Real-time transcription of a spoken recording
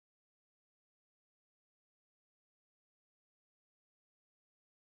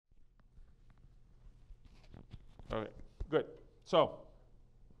Okay, good. So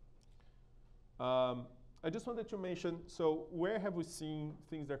I just wanted to mention, so where have we seen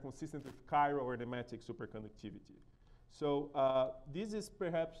things that are consistent with chiral or nematic superconductivity? So this is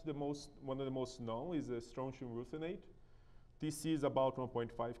perhaps one of the most known is a strontium ruthenate. TC is about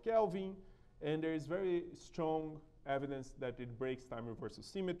 1.5 Kelvin, and there is very strong evidence that it breaks time reversal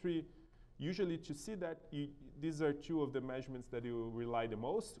symmetry. Usually to see that, these are two of the measurements that you rely the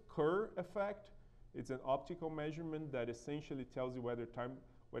most. Kerr effect, it's an optical measurement that essentially tells you whether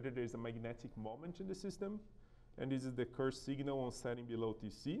there's a magnetic moment in the system. And this is the Kerr signal on setting below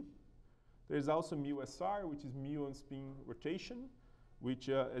TC. There's also μSR, which is mu on spin rotation, which,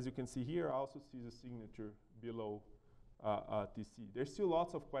 as you can see here, also sees a signature below TC. There's still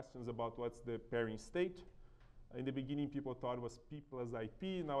lots of questions about what's the pairing state. In the beginning, people thought it was P plus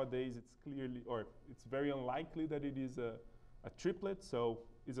IP. Nowadays, it's clearly, or it's very unlikely that it is a triplet, so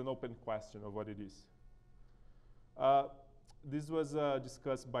it's an open question of what it is. This was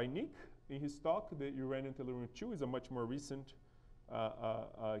discussed by Nick in his talk. The uranium tellurium 2 is a much more recent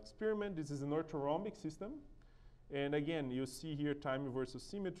experiment. This is an orthorhombic system. And again, you see here time reversal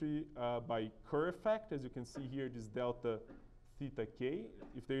symmetry by Kerr effect. As you can see here, this delta theta k.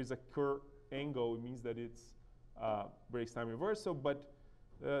 If there is a Kerr angle, it means that it's breaks time reversal. But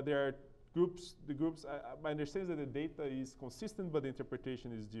there are groups, my understanding is that the data is consistent, but the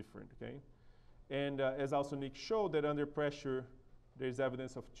interpretation is different, okay? And as also Nick showed, that under pressure, there's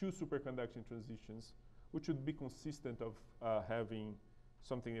evidence of two superconducting transitions, which would be consistent of having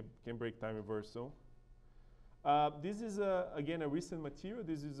something that can break time reversal. This is, again, a recent material.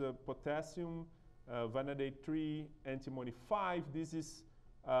 This is a potassium vanadate 3, antimony 5. This is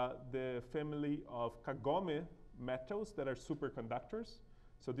the family of Kagome metals that are superconductors.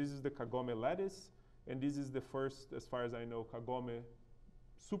 So this is the Kagome lattice, and this is the first, as far as I know, Kagome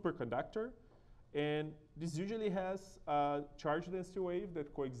superconductor. And this usually has a charge density wave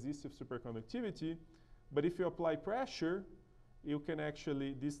that coexists with superconductivity. But if you apply pressure, you can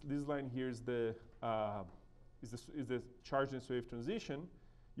actually, this line here is the charge density wave transition.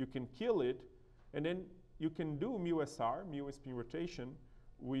 You can kill it, and then you can do μSR, mu spin rotation,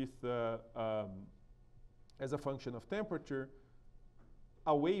 with as a function of temperature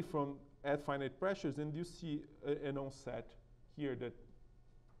away from at finite pressures, and you see an onset here that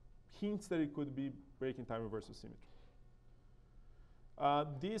hints that it could be breaking time reversal symmetry.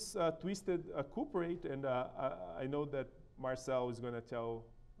 This twisted cuprate, and I know that Marcel is going to tell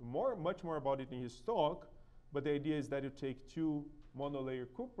much more about it in his talk, but the idea is that you take two monolayer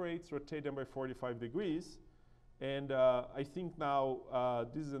cuprates, rotate them by 45 degrees, and I think now,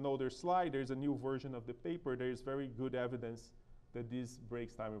 this is an older slide, there's a new version of the paper, there's very good evidence that this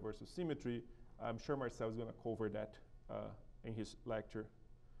breaks time reversal symmetry. I'm sure Marcel is going to cover that in his lecture.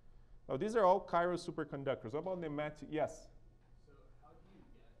 Now, these are all chiral superconductors. What about nematic? Yes? So how do you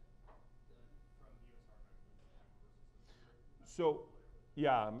get from μSR So,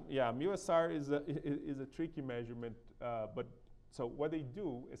 yeah, μSR is a tricky measurement, but so what they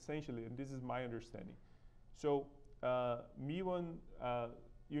do essentially, and this is my understanding. So mu1,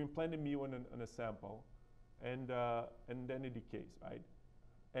 you implant the mu1 on a sample, and then it decays, right?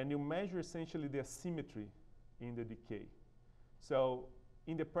 And you measure essentially the asymmetry in the decay. So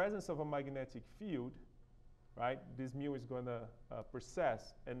in the presence of a magnetic field, right, this mu is going to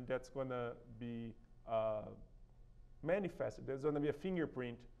precess, and that's going to be manifested. There's going to be a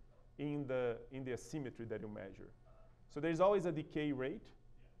fingerprint in the asymmetry that you measure. So there's always a decay rate,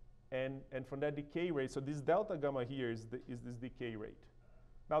 and from that decay rate, so this delta gamma here is this decay rate.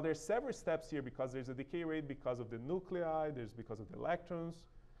 Now there's several steps here because there's a decay rate because of the nuclei, there's because of the electrons,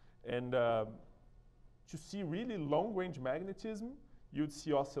 and to see really long-range magnetism, you'd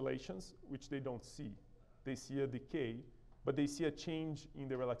see oscillations, which they don't see. They see a decay, but they see a change in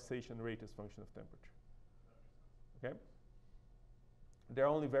the relaxation rate as function of temperature. Okay? There are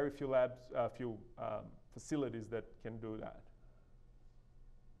only very few labs, facilities that can do that.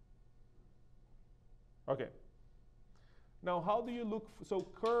 Okay. Now, how do you look? So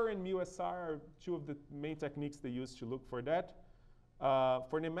Kerr and μSR are two of the main techniques they use to look for that.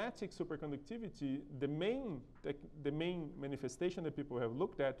 For nematic superconductivity, the main manifestation that people have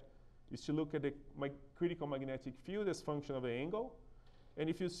looked at is to look at the critical magnetic field as function of the angle. And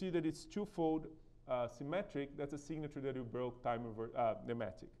if you see that it's twofold symmetric, that's a signature that you broke time over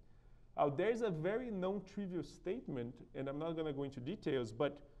nematic. There's a very non-trivial statement, and I'm not going to go into details,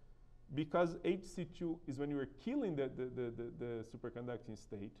 but because HC2 is when you are killing the superconducting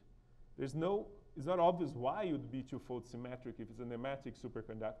state, it's not obvious why it would be twofold symmetric if it's a nematic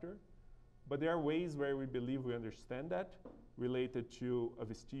superconductor, but there are ways where we believe we understand that related to a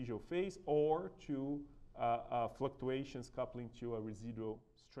vestigial phase or to fluctuations coupling to a residual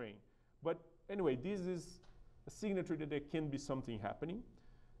strain. But anyway, this is a signature that there can be something happening.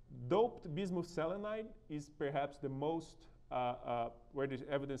 Doped bismuth selenide is perhaps the most, where the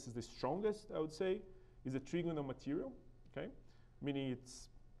evidence is the strongest, I would say, is a trigonal material, okay? Meaning it's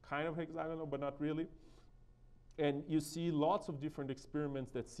kind of hexagonal, but not really. And you see lots of different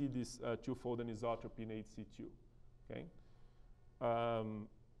experiments that see this twofold anisotropy in HC2, okay?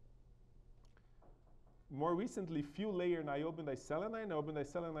 More recently, few layer niobium diselenide. Niobium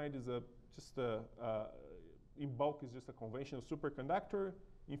diselenide is in bulk is just a conventional superconductor.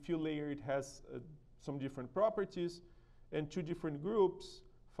 In few layer, it has some different properties, and two different groups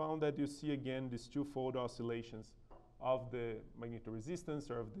found that you see again these twofold oscillations of the magnetoresistance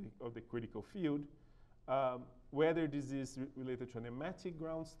or of the critical field. Whether this is related to a nematic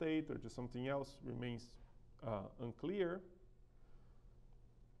ground state or to something else remains unclear.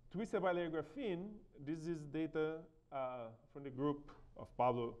 Twisted bilayer graphene, this is data from the group of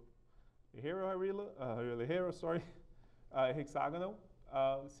Pablo Herrero, hexagonal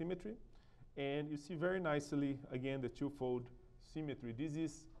symmetry. And you see very nicely, again, the twofold symmetry. This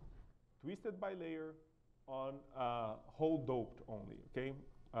is twisted bilayer on whole doped only, okay?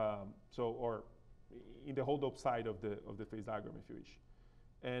 Or in the whole dope side of the phase diagram, if you wish.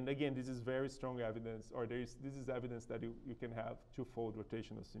 And again, this is very strong evidence, or this is evidence that you can have twofold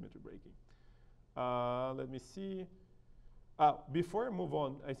rotational symmetry breaking. Let me see. Before I move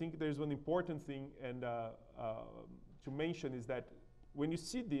on, I think there's one important thing and to mention is that when you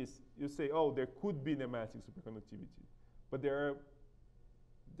see this, you say, oh, there could be nematic superconductivity. But there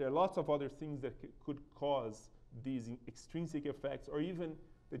are lots of other things that could cause these extrinsic effects, or even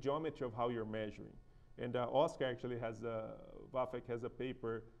the geometry of how you're measuring. And Oscar actually has Vafek has a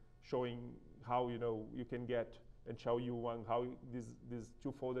paper showing how you can get and show you how this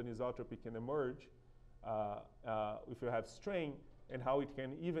twofold anisotropy can emerge if you have strain, and how it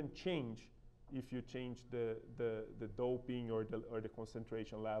can even change if you change the doping or the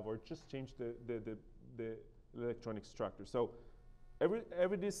concentration level, or just change the electronic structure. So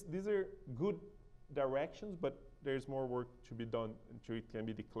these are good directions, but there's more work to be done until it can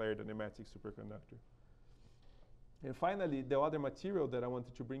be declared a nematic superconductor. And finally, the other material that I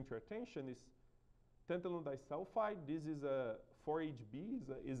wanted to bring to your attention is tantalum disulfide. This is a 4HB,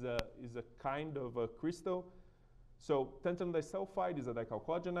 is a kind of a crystal. So tantalum disulfide is a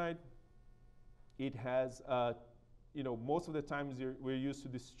dichalcogenide. It has, most of the times we're used to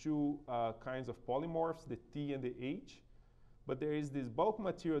these two kinds of polymorphs, the T and the H. But there is this bulk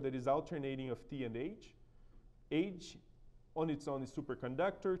material that is alternating of T and H. H on its own is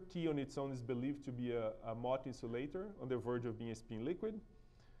superconductor. T on its own is believed to be a Mott insulator on the verge of being a spin liquid.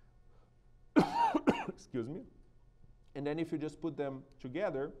 Excuse me. And then if you just put them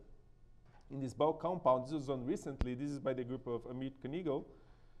together in this bulk compound, this was done recently, this is by the group of Amit Kanigo,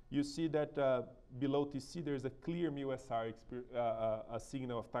 you see that below TC there's a clear μSR a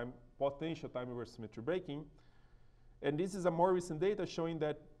signal of potential time reverse symmetry breaking. And this is a more recent data showing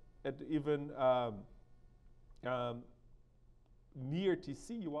that at even near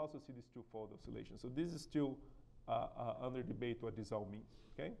TC, you also see this twofold oscillation. So this is still under debate what this all means,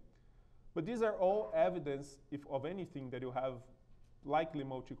 okay? But these are all evidence, if of anything, that you have likely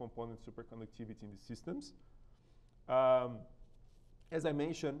multi-component superconductivity in the systems. As I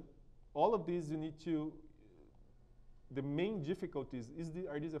mentioned, all of these you need to, the main difficulties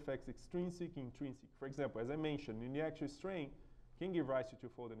are these effects extrinsic, intrinsic. For example, as I mentioned, uniaxial strain can give rise to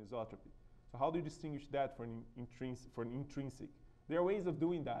twofold anisotropy. So how do you distinguish that from an intrinsic? There are ways of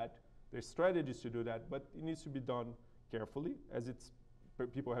doing that. There's strategies to do that, but it needs to be done carefully, as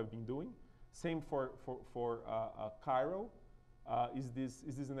people have been doing. Same for chiral. Is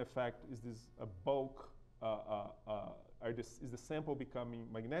this an effect? Is this a bulk? Is the sample becoming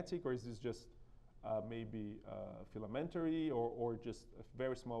magnetic, or is this just maybe filamentary, or just a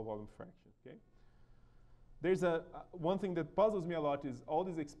very small volume fraction? Okay. There's one thing that puzzles me a lot is all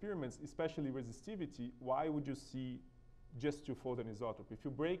these experiments, especially resistivity. Why would you see just twofold anisotropy? If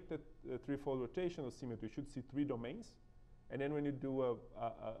you break the threefold rotational symmetry, you should see 3 domains. And then when you do a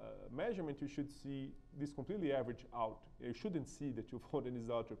measurement, you should see this completely average out. You shouldn't see the twofold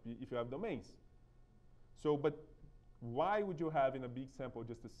anisotropy if you have domains. So, but why would you have in a big sample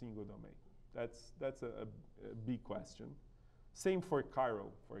just a single domain? That's a big question. Same for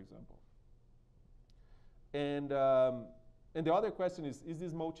chiral, for example. And the other question is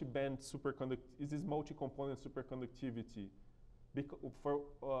this multi-band is this multi-component superconductivity?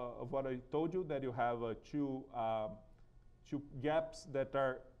 Of what I told you, that you have two gaps that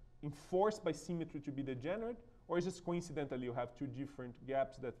are enforced by symmetry to be degenerate, or is just coincidentally you have 2 different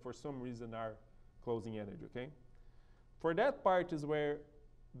gaps that for some reason are closing energy, okay? For that part is where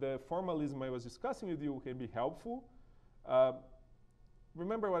the formalism I was discussing with you can be helpful.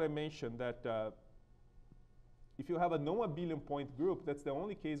 Remember what I mentioned, that if you have a non-abelian point group, that's the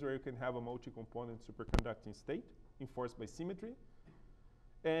only case where you can have a multi-component superconducting state enforced by symmetry.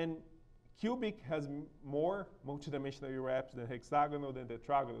 And cubic has more multidimensional rewraps than hexagonal, than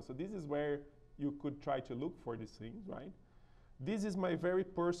tetragonal. So this is where you could try to look for these things, right? This is my very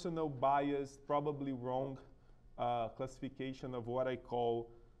personal, biased, probably wrong classification of what I call,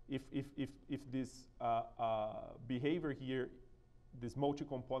 if this behavior here, this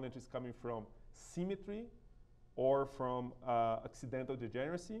multi-component is coming from symmetry or from accidental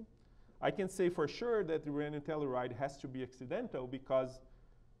degeneracy. I can say for sure that the uranium telluride has to be accidental because,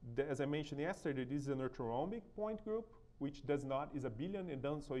 as I mentioned yesterday, this is an orthorhombic point group, which is abelian,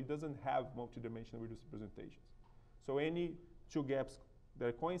 and so it doesn't have multidimensional reduced representations. So any two gaps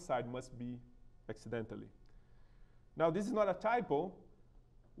that coincide must be accidentally. Now, this is not a typo.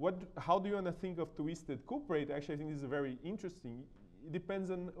 How do you want to think of twisted cuprate? Actually, I think this is very interesting. It depends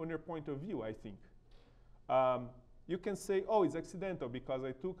on your point of view, I think. You can say, oh, it's accidental because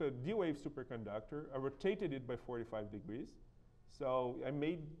I took a D-wave superconductor, I rotated it by 45 degrees. So I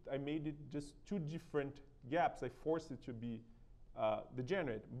made it just two different gaps. I forced it to be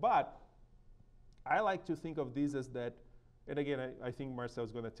degenerate. But I like to think of these as that, and again, I think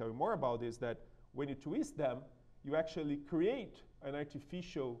Marcel's going to tell you more about this, that when you twist them, you actually create an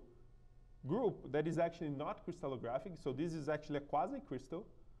artificial group that is actually not crystallographic. So this is actually a quasi-crystal.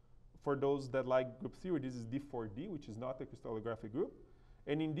 For those that like group theory, this is D4D, which is not a crystallographic group.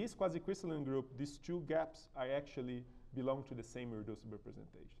 And in this quasi-crystalline group, these two gaps are actually belong to the same irreducible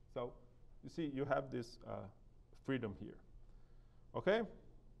representation. So you see, you have this freedom here. Okay?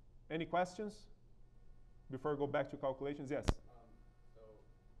 Any questions before I go back to calculations? Yes? So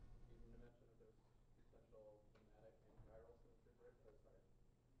you mentioned that there's potential nematic and chiral symmetry breaking,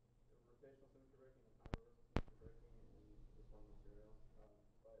 rotational symmetry breaking and time reversal symmetry breaking in this one material.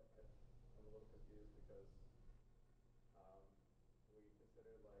 But I'm a little confused because we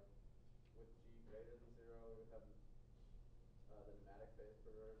consider, like, with G greater than 0, we would have the nematic phase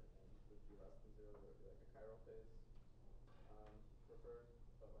preferred, and with G less than 0, there would be like a chiral phase preferred.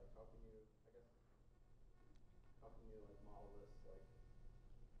 But like, how can you, I guess, how can you like model this like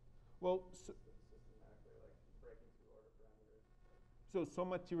systematically, like breaking through order parameters? So some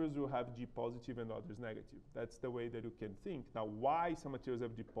materials will have G positive and others negative. That's the way that you can think. Now, why some materials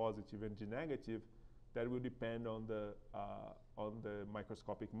have G positive and G negative, that will depend on the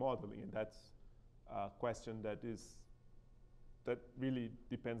microscopic modeling, and that's a question that really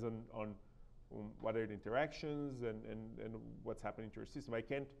depends on what are the interactions and what's happening to your system. I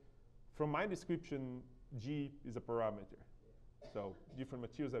can't, from my description, G is a parameter. So different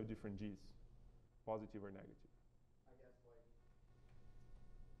materials have different Gs, positive or negative. I guess, like,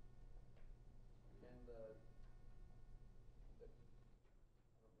 can the I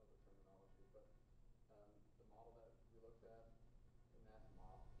don't know the terminology, but the model that we looked at in that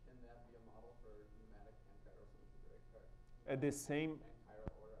model, can that be a model for nematic and chiral symmetry break? At the same, and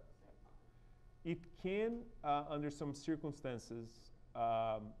chiral order at the same time? it can, under some circumstances.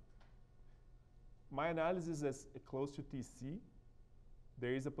 My analysis is close to TC.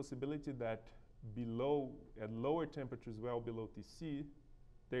 There is a possibility that at lower temperatures, well below TC,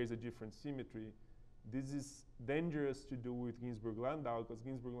 there is a different symmetry. This is dangerous to do with Ginzburg-Landau because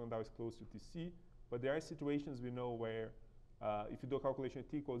Ginzburg-Landau is close to TC. But there are situations we know where if you do a calculation at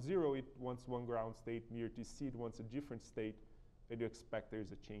T equals 0, it wants one ground state. Near TC, it wants a different state, and you expect there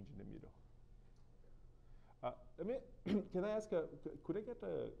is a change in the middle. Can I ask, could I get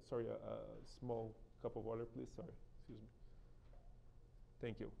a small cup of water, please? Sorry, excuse me.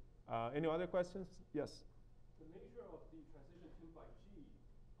 Thank you. Any other questions? Yes? The nature of the transition 2 by G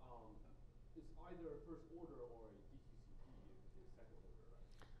is either first order or a DQCP is second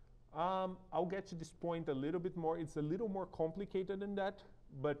order, right? I'll get to this point a little bit more. It's a little more complicated than that,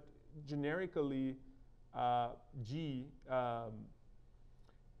 but generically, G,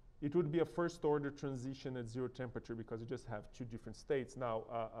 it would be a first order transition at 0 temperature because you just have two different states. Now,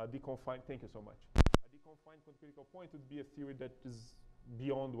 a deconfined, thank you so much. A deconfined critical point would be a theory that is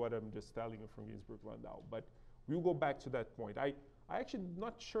beyond what I'm just telling you from Ginzburg-Landau, but we'll go back to that point. I actually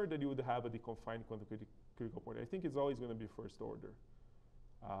not sure that you would have a deconfined quantum critical point. I think it's always going to be first order,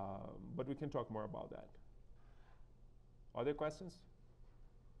 but we can talk more about that. Other questions?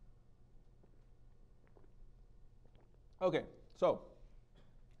 Okay, so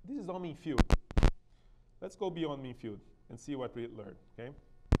this is all mean field. Let's go beyond mean field and see what we learned, okay?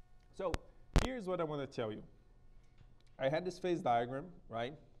 So here's what I want to tell you. I had this phase diagram,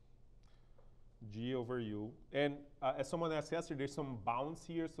 right? G over U. And as someone asked yesterday, there's some bounds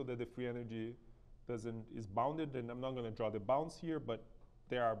here so that the free energy is bounded, and I'm not going to draw the bounds here, but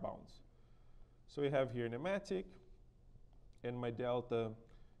there are bounds. So we have here nematic, and my delta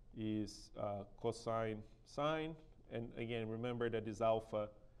is cosine sine. And again, remember that this alpha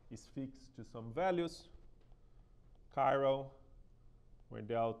is fixed to some values. Chiral, where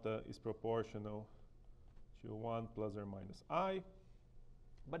delta is proportional to 1 plus or minus I.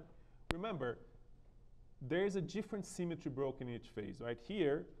 But remember, there is a different symmetry broken in each phase. Right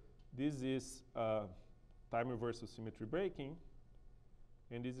here, this is time reversal symmetry breaking,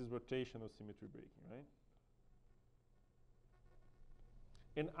 and this is rotational symmetry breaking, right?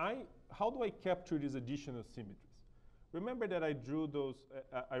 And how do I capture these additional symmetries? Remember that I drew those,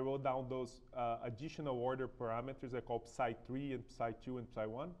 I wrote down those additional order parameters I call psi3 and psi2 and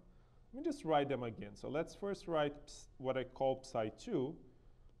psi1. Let me just write them again. So let's first write what I call psi2,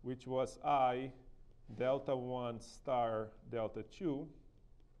 which was I delta 1 star delta 2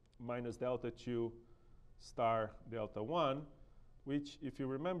 minus delta 2 star delta 1, which, if you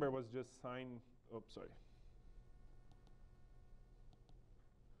remember, was just sine,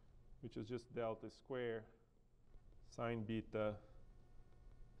 which is just delta square sine beta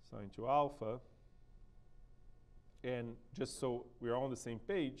sine 2 alpha. And just so we're all on the same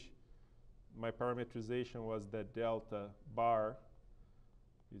page, my parameterization was that delta bar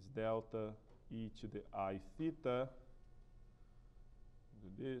is delta e to the I theta,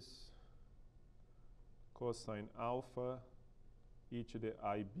 this, cosine alpha e to the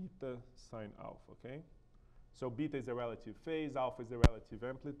I beta sine alpha, okay? So beta is a relative phase, alpha is the relative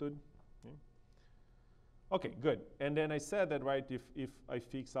amplitude. Okay, good. And then I said that, right, if I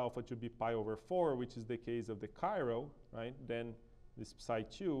fix alpha to be pi over 4, which is the case of the chiral, right, then this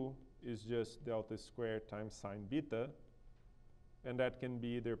psi2 is just delta squared times sine beta, and that can be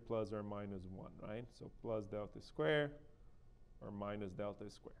either plus or minus 1, right? So plus delta square or minus delta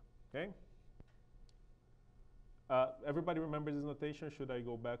square, okay? Everybody remembers this notation? Should I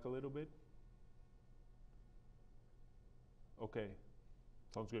go back a little bit? Okay,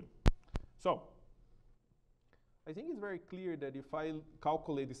 sounds good. So I think it's very clear that if I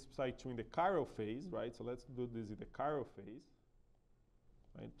calculate this psi2 in the chiral phase, right? So let's do this in the chiral phase,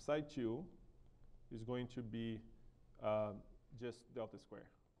 right? Psi2 is going to be just delta square,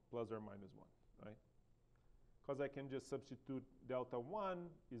 plus or minus 1, right? Because I can just substitute delta 1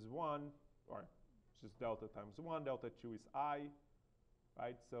 is 1, or just delta times 1, delta 2 is I,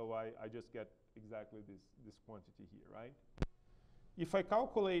 right? So I just get exactly this quantity here, right? If I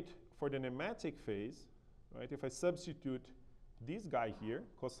calculate for the nematic phase, right, if I substitute this guy here,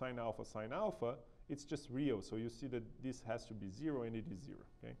 cosine alpha, sine alpha, it's just real. So you see that this has to be 0, and it is 0,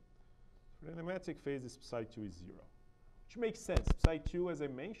 okay? For the nematic phase, this psi2 is 0, which makes sense. Psi2, as I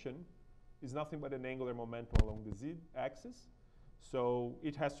mentioned, is nothing but an angular momentum along the z-axis. So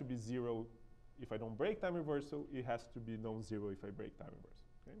it has to be 0 if I don't break time reversal. It has to be non-zero if I break time reversal,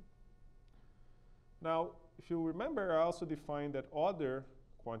 okay? Now, if you remember, I also defined that other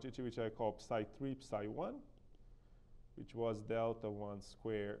quantity, which I call psi3, psi1, which was delta 1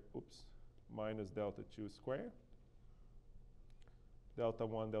 square, minus delta 2 square, delta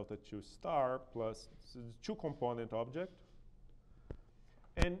 1, delta 2 star, plus two-component object.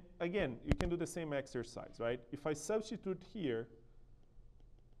 And again, you can do the same exercise, right? If I substitute here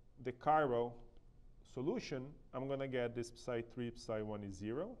the chiral solution, I'm going to get this psi3, psi1 is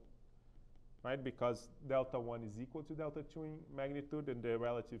 0. Right, because delta 1 is equal to delta 2 in magnitude, and the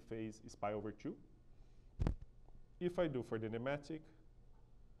relative phase is pi over 2. If I do for the nematic,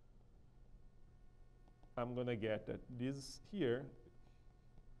 I'm going to get that this here,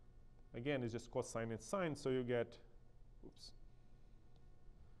 again, is just cosine and sine, so you get,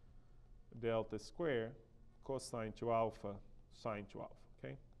 delta square cosine to alpha sine to alpha,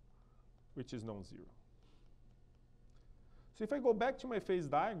 okay, which is non-zero. So if I go back to my phase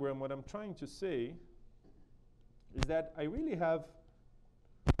diagram, what I'm trying to say is that I really have,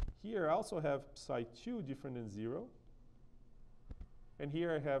 here I also have psi2 different than 0. And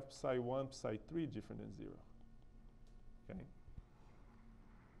here I have psi1, psi3 different than 0. Okay.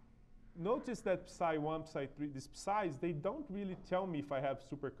 Notice that psi1, psi3, these psi's, they don't really tell me if I have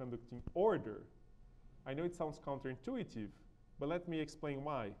superconducting order. I know it sounds counterintuitive, but let me explain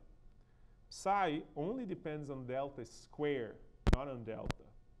why. Psi only depends on delta square, not on delta.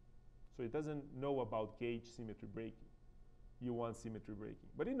 So it doesn't know about gauge symmetry breaking, U1 symmetry breaking.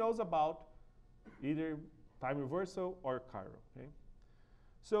 But it knows about either time reversal or chiral, okay?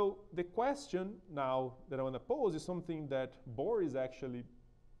 So the question now that I want to pose is something that Bohr is actually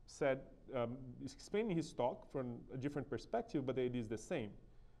said, is explaining his talk from a different perspective, but the idea is the same.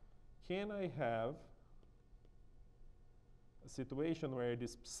 can I have a situation where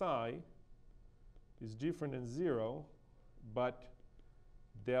this psi is different than 0, but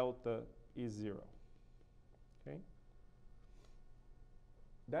delta is 0? Okay?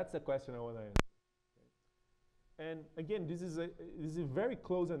 That's the question I want to answer. Okay? And again, this is a very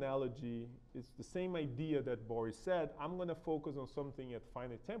close analogy. It's the same idea that Boris said. I'm going to focus on something at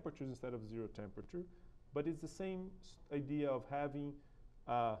finite temperatures instead of 0 temperature. But it's the same idea of having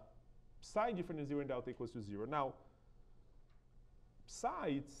psi different than 0 and delta equals to 0. Now, psi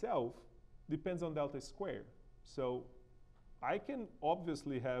itself depends on delta squared. So I can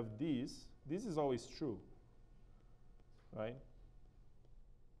obviously have this. This is always true, right?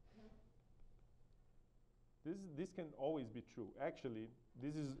 This can always be true. Actually,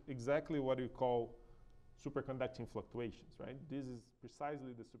 this is exactly what we call superconducting fluctuations, right? This is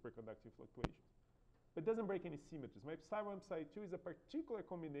precisely the superconducting fluctuations. But it doesn't break any symmetries. My psi1, psi2 is a particular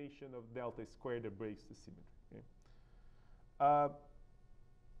combination of delta squared that breaks the symmetry. Okay?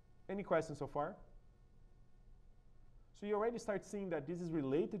 Any questions so far? So you already start seeing that this is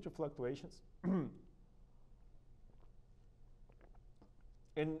related to fluctuations.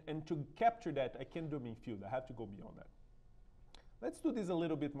 And to capture that, I can't do mean field. I have to go beyond that. Let's do this a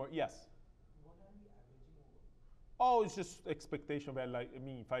little bit more. Yes? What are we averaging over? Oh, it's just expectation value. Like, I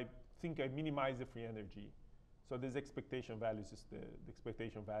mean, if I think I minimize the free energy, so this expectation value is just the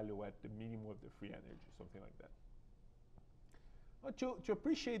expectation value at the minimum of the free energy, something like that. Well, to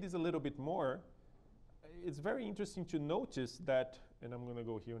appreciate this a little bit more, it's very interesting to notice that, and I'm going to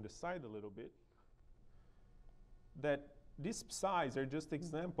go here on the side a little bit, that these psi's are just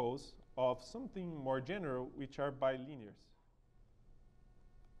examples of something more general, which are bilinears.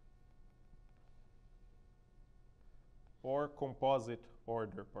 Or composite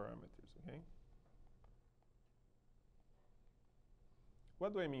order parameters, okay?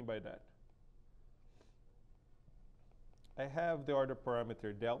 What do I mean by that? I have the order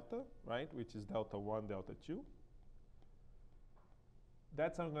parameter delta, right, which is delta 1, delta 2.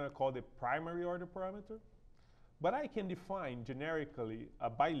 That's I'm going to call the primary order parameter. But I can define generically a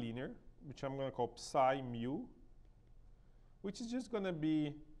bilinear, which I'm going to call psi mu, which is just going to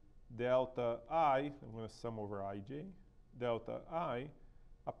be delta I, I'm going to sum over ij, delta I,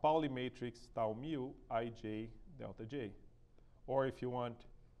 a Pauli matrix tau mu, ij, delta j. Or if you want,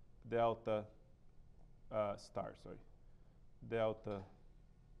 delta star, sorry. Delta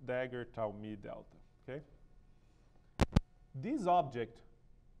dagger tau mi delta, okay? This object,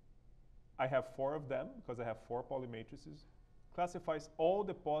 I have 4 of them because I have 4 Pauli matrices, classifies all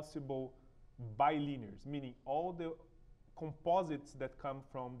the possible bilinears, meaning all the composites that come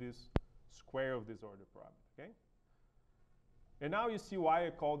from this square of this order parameter, okay? And now you see why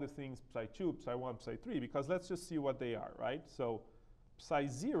I call the things psi2, psi1, psi3, because let's just see what they are, right? So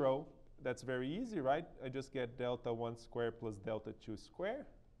psi0, that's very easy, right? I just get delta 1 square plus delta 2 square,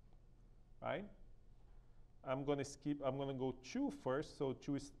 right? I'm going to skip, I'm going to go 2 first. So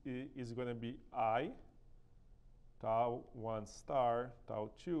 2 is going to be I, tau 1 star,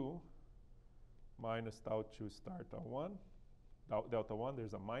 tau 2, minus tau 2 star, tau 1, delta 1,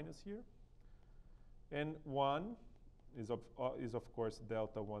 there's a minus here. And 1 is of course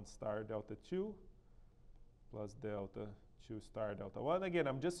delta 1 star, delta 2, plus delta 2 star, delta 1. Again,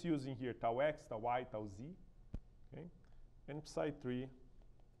 I'm just using here tau x, tau y, tau z. Okay? And psi3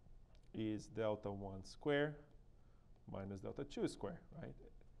 is delta 1 square minus delta 2 square, right?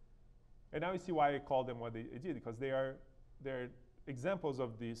 And now you see why I call them what they did, because they're examples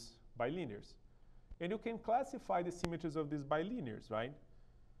of these bilinears. And you can classify the symmetries of these bilinears, right?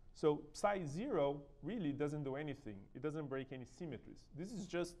 So psi0 really doesn't do anything. It doesn't break any symmetries. This is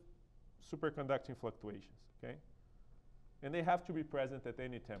just superconducting fluctuations, okay? And they have to be present at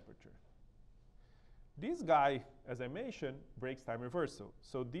any temperature. This guy, as I mentioned, breaks time reversal.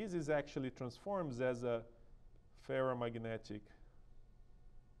 So this is actually transforms as a ferromagnetic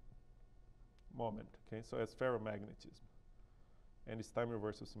moment, okay? So as ferromagnetism. And it's time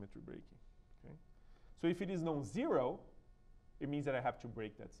reversal symmetry breaking, okay? So if it is non-zero, it means that I have to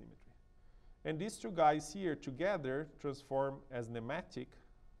break that symmetry. And these two guys here together transform as nematic,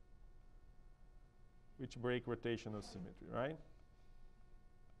 which break rotational symmetry, right?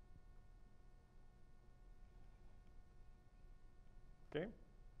 Okay?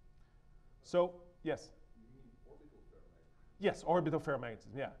 So, yes? You mean orbital ferromagnetism? Yes, orbital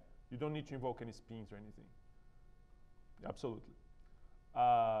ferromagnetism, yeah. You don't need to invoke any spins or anything. Absolutely.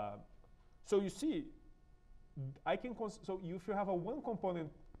 So you see, I can, so if you have a one component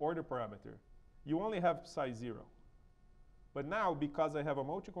order parameter, you only have psi0. But now, because I have a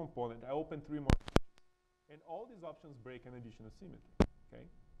multi-component, I open 3 more options. And all these options break an additional symmetry, okay?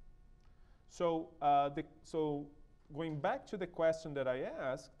 So going back to the question that I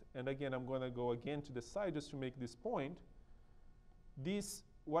asked, and again, I'm going to go again to the side just to make this point.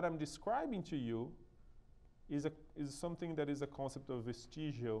 What I'm describing to you is something that is a concept of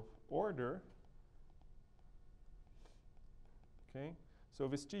vestigial order. Okay, so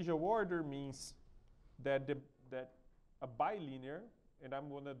vestigial order means that a bilinear, and I'm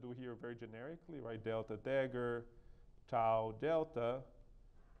going to do here very generically, right? Delta dagger, tau delta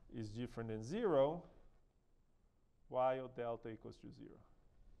is different than 0, while delta equals to 0.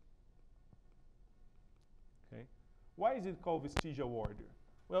 Okay, why is it called vestigial order?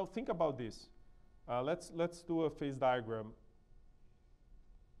 Well, think about this. Let's do a phase diagram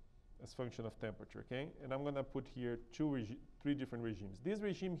as function of temperature, okay? And I'm going to put here three different regimes. This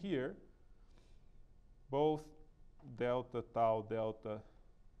regime here, both delta, tau, delta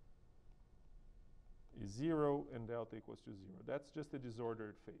is 0 and delta equals to 0. That's just a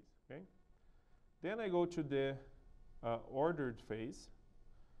disordered phase, okay? Then I go to the ordered phase,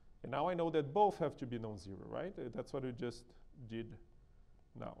 and now I know that both have to be non-zero, right? That's what we just did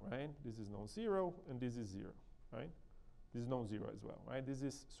now, right? This is non-zero and this is 0, right? This is non-zero as well, right? This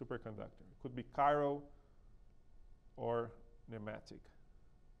is superconducting. It could be chiral or nematic.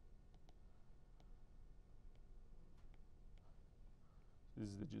 This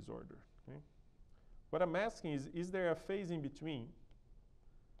is the disorder, okay? What I'm asking is there a phase in between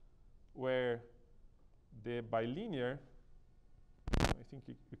where the bilinear, I think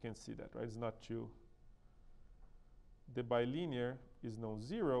you can see that, right? It's not too, the bilinear is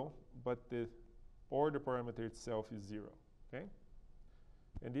non-zero, but the order parameter itself is 0, okay?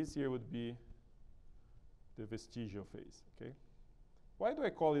 And this here would be the vestigial phase, okay? Why do I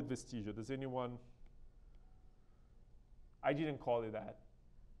call it vestigial? Does anyone? I didn't call it that,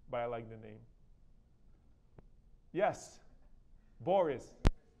 but I like the name. Yes, Boris.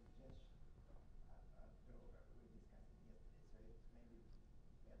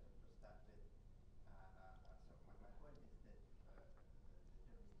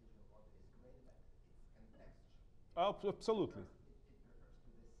 Oh, absolutely. It refers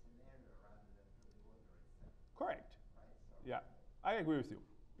to the scenario rather than to the order itself. Correct. Right? So Yeah, I agree with you.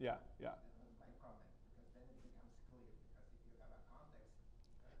 Yeah, yeah. that was my comment, because then it becomes clear. Because if you have a context,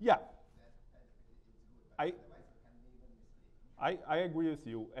 Yeah. then it's good. But I- otherwise, it can be even misleading. I agree with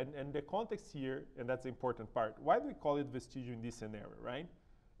you. And the context here, and that's the important part. Why do we call it vestigial in this scenario, right?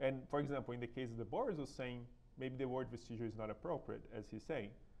 And for example, in the case of the Boris was saying, maybe the word vestigial is not appropriate, as he's saying.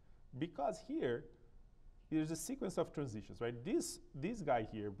 Because here, there's a sequence of transitions, right? This guy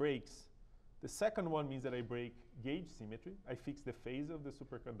here breaks. The second one means that I break gauge symmetry. I fix the phase of the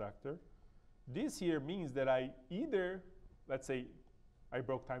superconductor. This here means that I either, let's say, I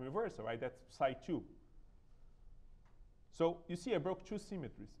broke time reversal, right? That's psi 2. So you see I broke two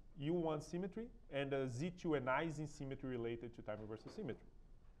symmetries, U1 symmetry and a Z2 anising symmetry related to time reversal symmetry.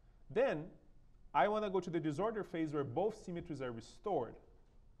 Then I want to go to the disorder phase where both symmetries are restored.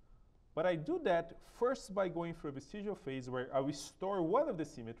 But I do that first by going through a vestigial phase where I restore one of the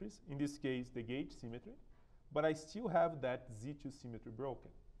symmetries, in this case the gauge symmetry, but I still have that Z2 symmetry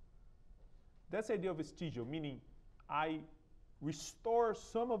broken. That's the idea of vestigial, meaning I restore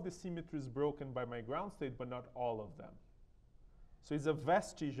some of the symmetries broken by my ground state, but not all of them. So it's a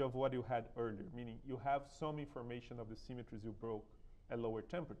vestige of what you had earlier, meaning you have some information of the symmetries you broke at lower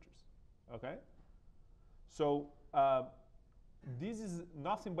temperatures, okay? So this is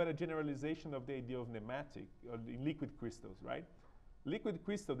nothing but a generalization of the idea of nematic, or liquid crystals, right? Liquid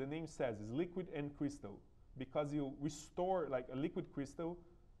crystal, the name says, is liquid and crystal, because you restore, like a liquid crystal,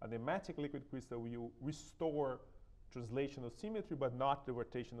 a nematic liquid crystal, you restore translational symmetry, but not the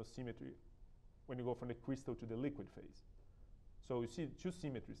rotational symmetry when you go from the crystal to the liquid phase. So you see two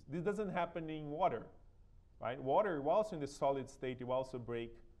symmetries. This doesn't happen in water, right? Water, while also in the solid state, you also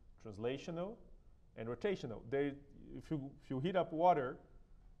break translational and rotational. If you heat up water,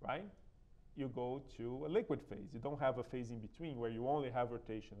 right, you go to a liquid phase. You don't have a phase in between where you only have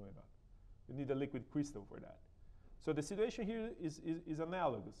rotational and not. You need a liquid crystal for that. So the situation here is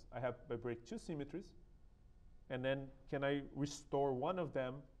analogous. I break two symmetries, and then can I restore one of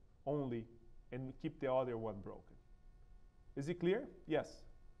them only and keep the other one broken? Is it clear? Yes. Is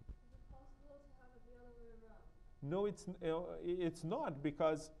it possible to have it the other way around? No, it's not,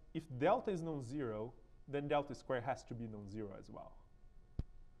 because if delta is non-zero, then delta square has to be non-zero as well.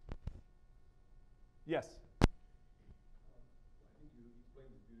 Yes? I think you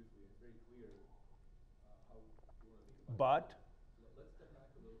explained this beautifully. It's very clear how you want to think about it. But Let's step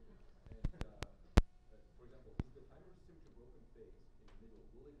back a little bit. And for example, is the time reversal symmetry broken phase in the middle,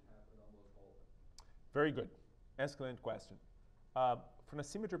 will it have anomalous Hall effect? very good. Excellent question. From a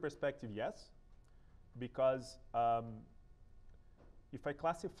symmetry perspective, yes, because if I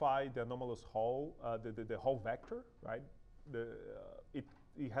classify the anomalous Hall, the Hall vector, right,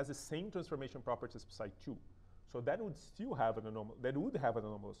 it has the same transformation properties as psi 2. So that would still have an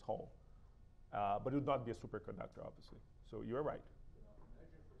anomalous Hall, but it would not be a superconductor, obviously. So you're right. Now,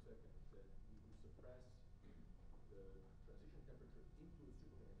 imagine for a second that we could suppress the transition temperature into a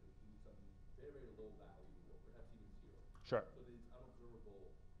superconductor to some very, very low value, or perhaps even zero. Sure. So that it's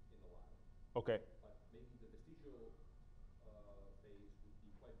unobservable in the lab. Okay. Like maybe the vestigial phase would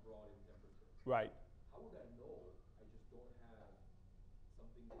be quite broad in temperature. Right. How would I know I just don't have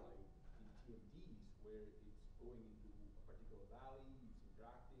something like in TMDs where it's going into a particular valley, it's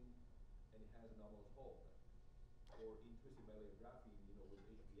interacting, and it has anomalous Hall? Or in twisted bilayer graphene, with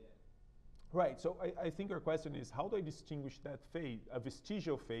HBN. Right. So I think your question is, how do I distinguish that phase, a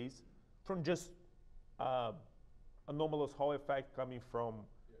vestigial phase, from just anomalous Hall effect coming from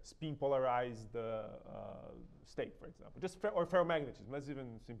spin polarized state, for example, or ferromagnetism? Let's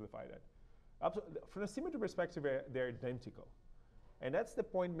even simplify that. From a symmetry perspective, they're identical, and that's the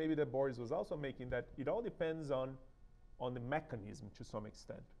point maybe that Boris was also making, that it all depends on the mechanism to some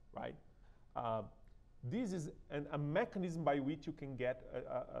extent, right? This is a mechanism by which you can get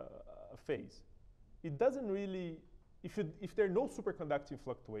a phase. It doesn't really, if there are no superconducting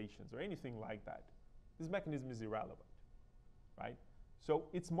fluctuations or anything like that, this mechanism is irrelevant, right? So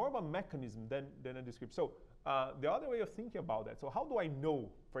it's more of a mechanism than a description. So the other way of thinking about that, so how do I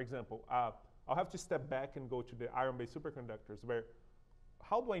know, for example, I'll have to step back and go to the iron-based superconductors, where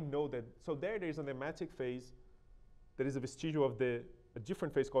how do I know that, so there's a nematic phase that is a vestigial of a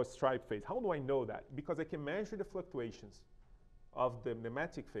different phase called stripe phase. How do I know that? Because I can measure the fluctuations of the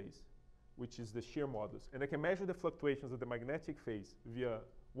nematic phase, which is the shear modulus, and I can measure the fluctuations of the magnetic phase via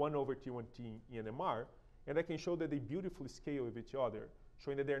 1/T1T ENMR, and I can show that they beautifully scale with each other,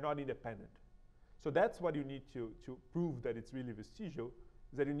 showing that they're not independent. So that's what you need to prove that it's really vestigial,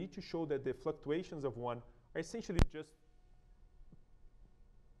 is that you need to show that the fluctuations of one are essentially just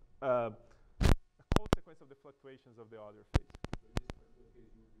a consequence of the fluctuations of the other phase. So in this particular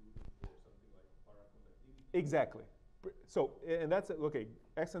case, you would be looking for something like paraconductivity. Exactly. So, and that's, okay,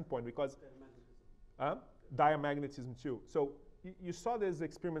 excellent point, because diamagnetism too. So you saw these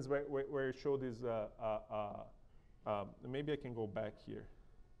experiments where it showed this, maybe I can go back here.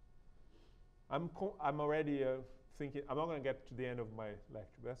 I'm already thinking, I'm not going to get to the end of my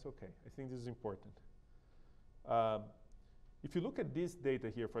lecture, but that's okay. I think this is important. If you look at this data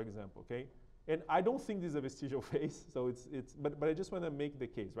here, for example, okay, and I don't think this is a vestigial phase, so but I just want to make the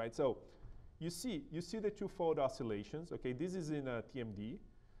case, right? So you see the two-fold oscillations, okay? This is in a TMD,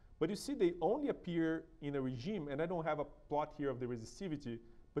 but you see they only appear in a regime, and I don't have a plot here of the resistivity,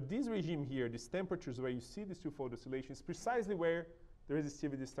 but this regime here, these temperatures where you see these two-fold oscillations, is precisely where the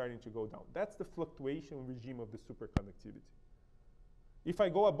resistivity is starting to go down. That's the fluctuation regime of the superconductivity. If I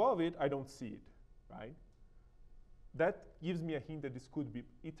go above it, I don't see it, right? That gives me a hint that this could be.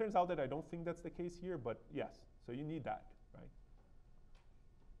 It turns out that I don't think that's the case here, but yes, so you need that, right?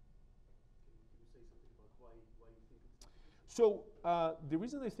 Can you say something about why you think it's not? So the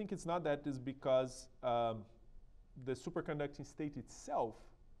reason I think it's not that is because the superconducting state itself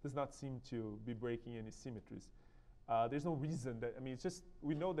does not seem to be breaking any symmetries. There's no reason that, I mean, it's just,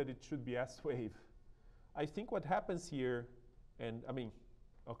 we know that it should be S-wave. I think what happens here, and I mean,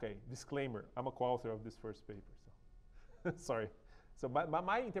 okay, disclaimer, I'm a co-author of this first paper, so sorry. So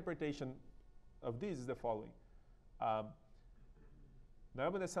my interpretation of this is the following.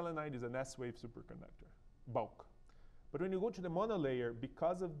 Niobium-diselenide is an S-wave superconductor, bulk. But when you go to the monolayer,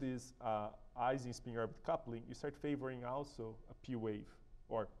 because of this Ising spin-orbit coupling, you start favoring also a P-wave,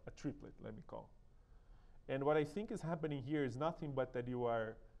 or a triplet, let me call. And what I think is happening here is nothing but that you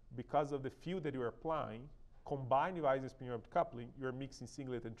are, because of the field that you are applying, combined with Ising spin-orbit coupling, you're mixing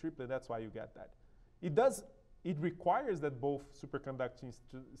singlet and triplet, that's why you get that. It requires that both superconducting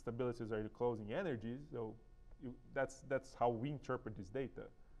stabilities are the closing energies, so that's how we interpret this data.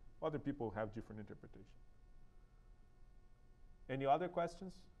 Other people have different interpretation. Any other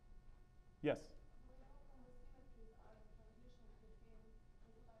questions? Yes? We know from the symmetries are the transitions between the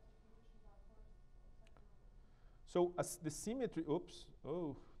two types of transitions are first or second order. So the symmetry, oops,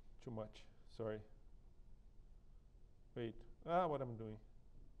 oh, too much, sorry. Wait, what I'm doing.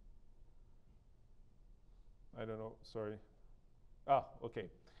 I don't know, sorry. Okay.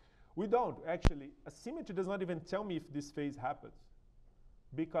 We don't, actually. A symmetry does not even tell me if this phase happens,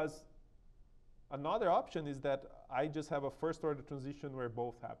 because another option is that I just have a first order transition where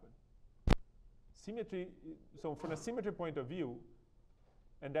both happen. Symmetry, so from a symmetry point of view,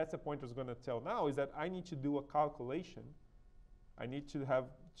 and that's the point I was going to tell now, is that I need to do a calculation I need to have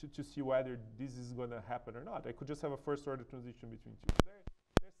to see whether this is going to happen or not. I could just have a first order transition between two.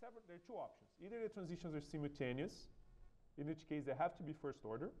 So there are two options. Either the transitions are simultaneous, in which case they have to be first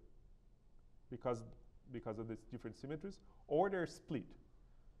order because of these different symmetries, or they're split.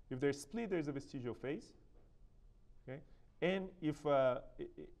 If they're split, there's a vestigial phase. Okay? And if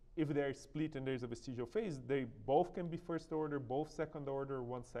they're split and there's a vestigial phase, they both can be first order, both second order,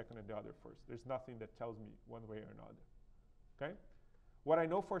 one second and the other first. There's nothing that tells me one way or another. Okay? What I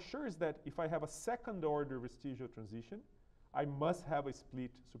know for sure is that if I have a second order vestigial transition, I must have a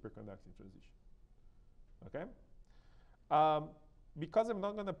split superconducting transition. Okay? Because I'm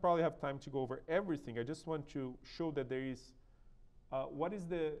not going to probably have time to go over everything, I just want to show that there is what are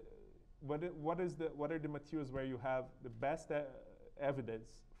the materials where you have the best evidence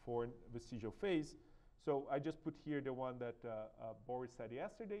for vestigial phase. So I just put here the one that Boris said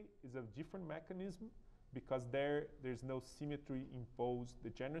yesterday is a different mechanism because there's no symmetry imposed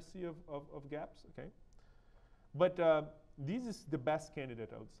degeneracy of gaps. Okay, but this is the best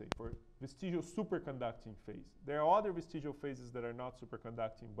candidate, I would say, for vestigial superconducting phase. There are other vestigial phases that are not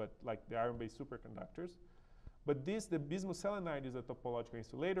superconducting, but like the iron-based superconductors. But the bismuth-selenide is a topological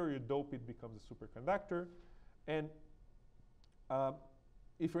insulator. You dope it, becomes a superconductor. And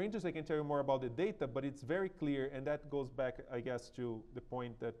if you're interested, I can tell you more about the data, but it's very clear, and that goes back, I guess, to the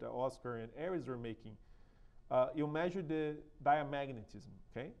point that Oscar and Aries were making. You measure the diamagnetism,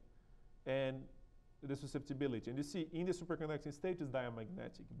 okay? And the susceptibility. And you see, in the superconducting state is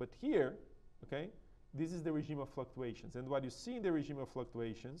diamagnetic. But here, okay, this is the regime of fluctuations. And what you see in the regime of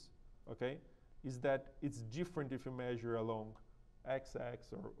fluctuations, okay, is that it's different if you measure along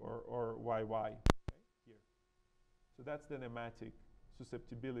x-axis or y-y, okay, here. So that's the nematic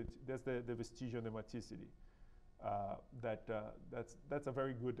susceptibility. That's the vestigial nematicity. That's a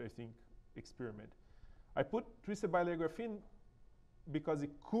very good, I think, experiment. I put twisted bilayer graphene because it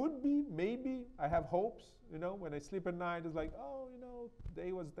could be, maybe, I have hopes, you know, when I sleep at night, it's like, oh, you know,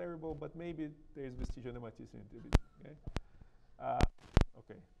 day was terrible, but maybe there's vestigial nematicity, okay?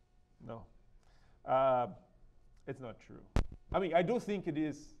 Okay, no. It's not true. I mean, I do think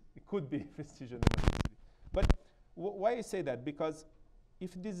it could be vestigial nematicity. But why I say that? Because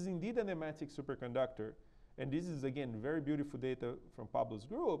if this is indeed a nematic superconductor, and this is, again, very beautiful data from Pablo's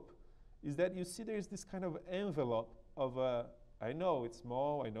group, is that you see there's this kind of envelope of I know it's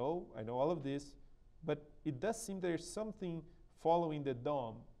small, I know all of this, but it does seem there's something following the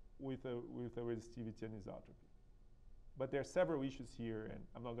DOM with a resistivity anisotropy. But there are several issues here, and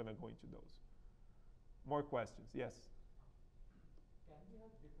I'm not going to go into those. More questions? Yes? Can we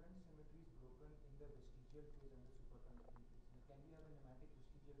have different symmetries broken in the vestigial phase and the superconducting phase? Can we have a nematic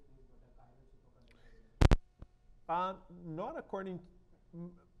vestigial phase but a chiral superconducting? Not according.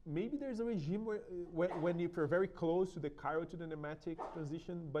 Maybe there's a regime where when you're very close to the chiral to the nematic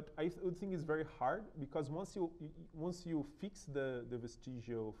transition, but I would think it's very hard because once you fix the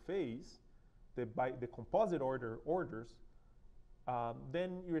vestigial phase, the composite orders,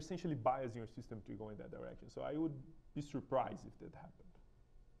 then you're essentially biasing your system to go in that direction. So I would be surprised if that happened.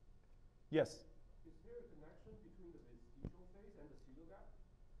 Yes? Is there a connection between the vestigial phase and the pseudo gap?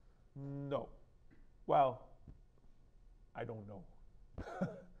 No. Well, I don't know.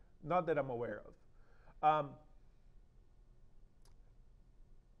 Not that I'm aware of.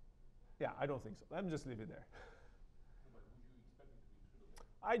 Yeah, I don't think so. Let me just leave it there. But would you expect it to be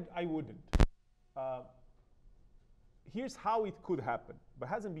pseudo? I wouldn't. Here's how it could happen, but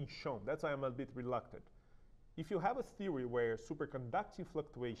hasn't been shown. That's why I'm a bit reluctant. If you have a theory where superconducting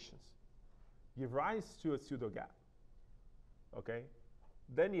fluctuations give rise to a pseudo gap, okay,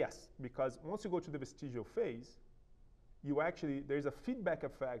 then yes, because once you go to the vestigial phase, there's a feedback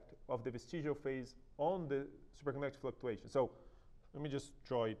effect of the vestigial phase on the superconducting fluctuation. So let me just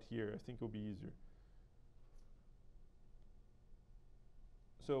draw it here. I think it will be easier.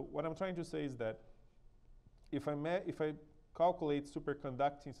 So what I'm trying to say is that if I calculate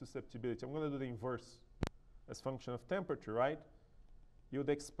superconducting susceptibility, I'm going to do the inverse as function of temperature, right? You'd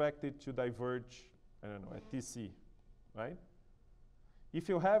expect it to diverge, I don't know, at Tc, right? If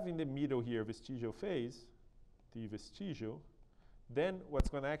you have in the middle here vestigial phase, T vestigial, then what's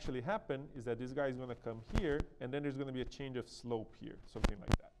going to actually happen is that this guy is going to come here, and then there's going to be a change of slope here, something like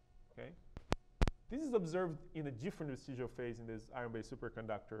that, okay? This is observed in a different vestigial phase in this iron-based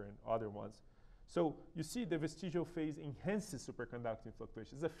superconductor and other ones. So you see the vestigial phase enhances superconducting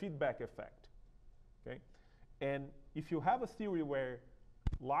fluctuations. It's a feedback effect, okay? And if you have a theory where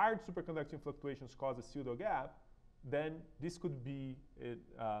large superconducting fluctuations cause a pseudo gap, then this could be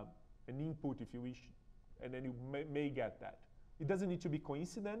an input, if you wish, and then you may get that. It doesn't need to be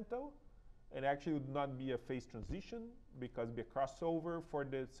coincidental, and actually would not be a phase transition because it'd be a crossover for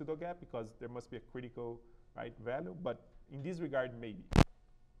the pseudo gap because there must be a critical value, but in this regard, maybe.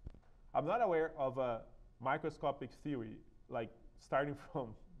 I'm not aware of a microscopic theory, like starting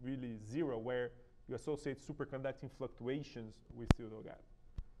from really zero, where you associate superconducting fluctuations with pseudo gap.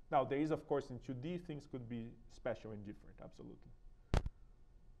 Now, there is, of course, in 2D, things could be special and different, absolutely.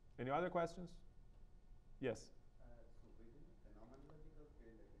 Any other questions? Yes? So within the phenomenological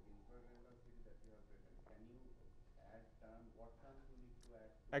field, like the Ginsburg-Lenvall field that you have written, can you add what terms you need to add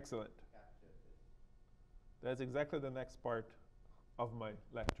to Excellent. capture this? That's exactly the next part of my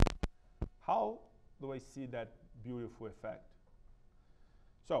lecture. How do I see that beautiful effect?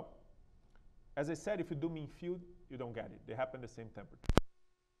 So, as I said, if you do mean field, you don't get it. They happen at the same temperature.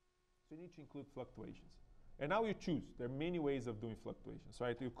 So you need to include fluctuations. And now you choose. There are many ways of doing fluctuations,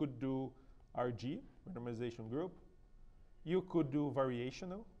 right? You could do RG, randomization group. You could do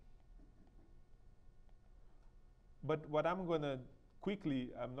variational. But what I'm going to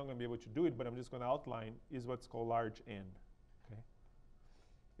quickly, I'm not going to be able to do it, but I'm just going to outline, is what's called large N. Okay?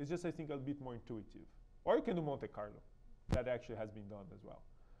 It's just, I think, a bit more intuitive. Or you can do Monte Carlo. That actually has been done as well.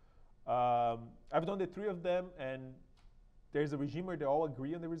 I've done the three of them, and there's a regime where they all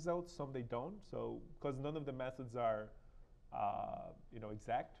agree on the results, some they don't. So, because none of the methods are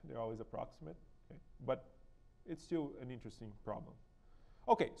exact, they're always approximate. Okay? But it's still an interesting problem.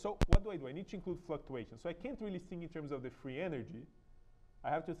 Okay, so what do? I need to include fluctuations. So I can't really think in terms of the free energy. I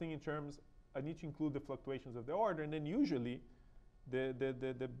have to think in terms, I need to include the fluctuations of the order, and then usually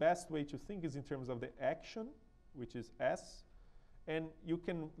the best way to think is in terms of the action, which is S. And you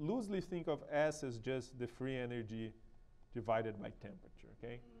can loosely think of S as just the free energy divided by temperature,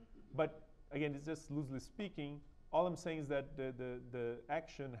 okay? But again, it's just loosely speaking. All I'm saying is that the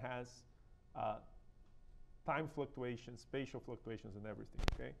action has time fluctuations, spatial fluctuations, and everything,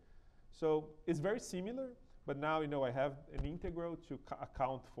 okay? So it's very similar, but now I have an integral to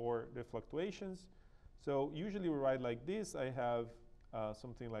account for the fluctuations. So usually we write like this. I have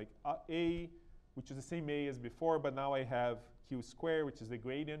something like A, which is the same A as before, but now I have Q squared, which is the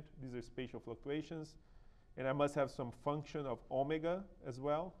gradient. These are spatial fluctuations. And I must have some function of omega as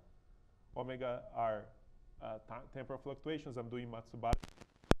well. Omega are temporal fluctuations. I'm doing Matsubara. Okay.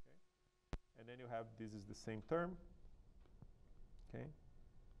 And then you have, this is the same term. Okay.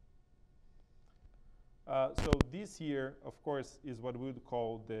 So this here, of course, is what we would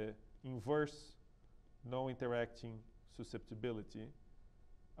call the inverse no-interacting susceptibility.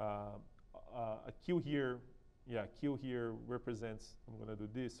 A Q here, Q here represents, I'm going to do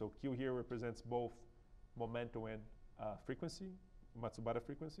this. So Q here represents both momentum and frequency, Matsubara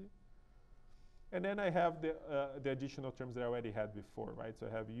frequency. And then I have the additional terms that I already had before, right? So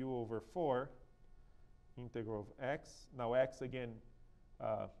I have U over 4 integral of x. Now x, again,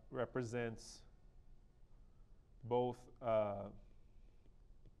 represents both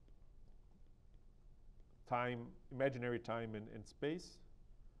time, imaginary time and space.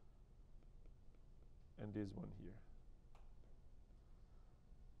 And this one here.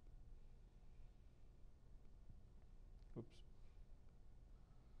 Oops.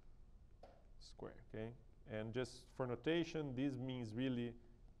 Square, okay? And just for notation, this means really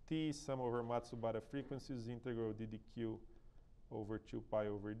T sum over Matsubara frequencies integral ddq over 2 pi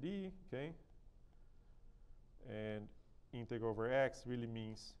over d, okay? And integral over x really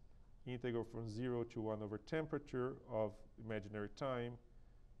means integral from 0 to 1 over temperature of imaginary time,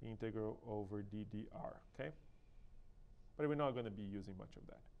 integral over ddr, okay? But we're not going to be using much of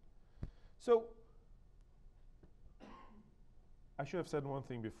that. So I should have said one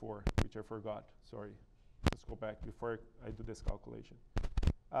thing before, which I forgot. Sorry. Let's go back before I do this calculation.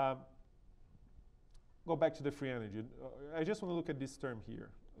 Go back to the free energy. I just want to look at this term here.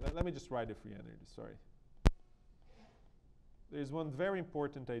 Let me just write the free energy, sorry. There's one very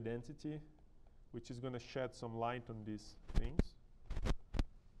important identity, which is going to shed some light on these things.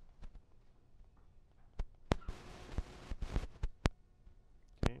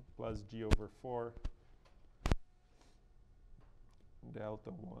 Okay, plus G over 4. Delta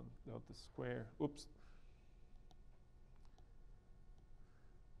 1, delta square. Oops.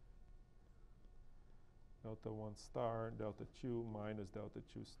 Delta 1 star, delta 2 minus delta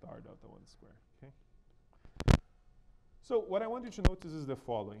 2 star, delta 1 square. Okay. So what I want you to notice is the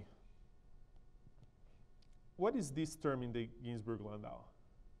following. What is this term in the Ginsburg-Landau?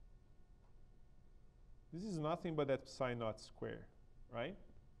 This is nothing but that psi naught square, right?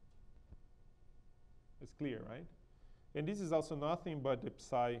 It's clear, right? And this is also nothing but the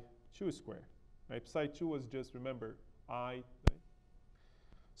psi 2 square. Right? Psi 2 was just, remember, I. Right?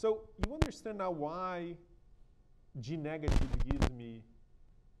 So you understand now why G negative gives me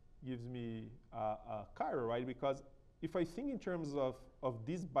gives me a chiral, right? Because if I think in terms of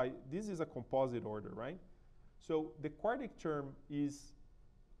this this is a composite order, right? So the quartic term is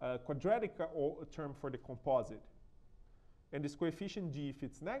a quadratic term for the composite. And this coefficient g, if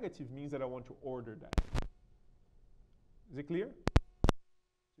it's negative, means that I want to order that. Is it clear?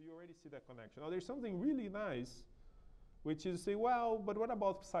 So you already see that connection. Now there's something really nice, which is say, well, but what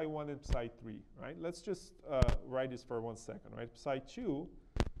about psi 1 and psi 3, right? Let's just write this for 1 second, right? Psi 2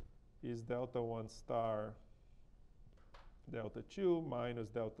 is delta 1 star delta 2 minus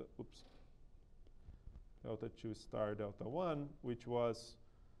delta 2 star delta 1, which was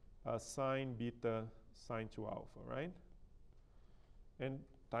sine beta sine 2 alpha, right? And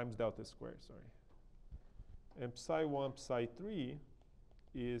times delta squared, sorry. And psi 1, psi 3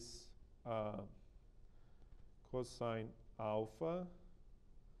 is cosine alpha,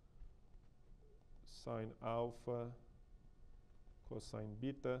 sine alpha, cosine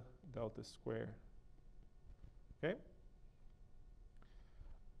beta, delta square. Okay?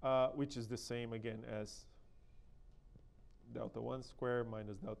 Which is the same again as delta 1 square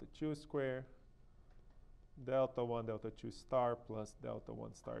minus delta 2 square, delta 1, delta 2 star plus delta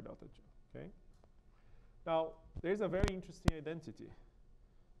 1 star delta 2. Okay? Now, there's a very interesting identity.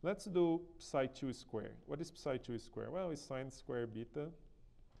 Let's do psi 2 square. What is psi 2 square? Well, it's sine square beta,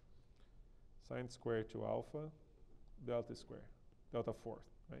 sine square 2 alpha, delta square, delta fourth,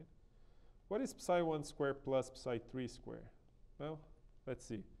 right? What is psi 1 square plus psi 3 square? Well, let's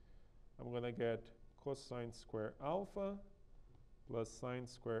see. I'm going to get cosine square alpha plus sine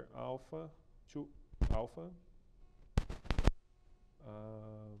square alpha, 2 alpha,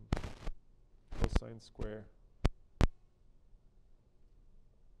 cosine square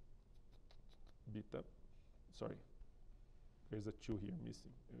beta. Sorry, there's a 2 here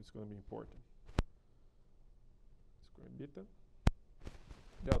missing. It's going to be important. Square beta,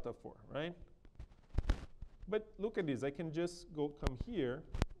 delta 4, right? But look at this. I can just come here,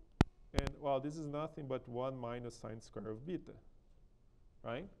 and well, this is nothing but 1 minus sine square of beta,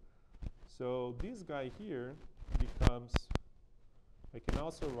 right? So this guy here becomes, I can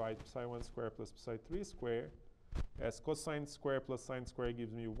also write psi 1 square plus psi 3 square as cosine square plus sine square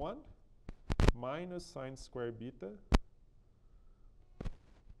gives me 1 minus sine square beta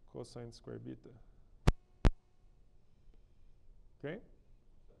cosine square beta. Okay?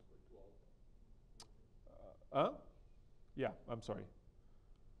 Yeah, I'm sorry.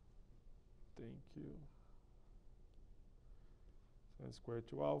 Thank you. Sine square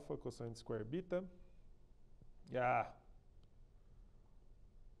 2 alpha cosine square beta. Yeah.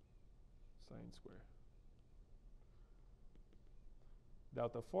 Sine square.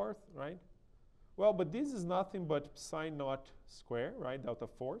 Delta fourth, right? Well, but this is nothing but psi naught square, right? Delta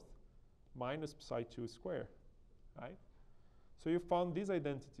fourth minus psi 2 square, right? So you found this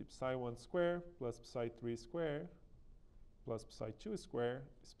identity, psi 1 square plus psi 3 square plus psi 2 square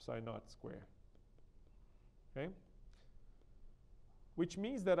is psi naught square. Okay? Which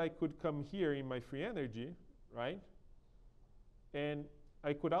means that I could come here in my free energy, right? And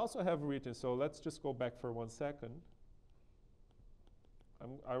I could also have written, so let's just go back for 1 second.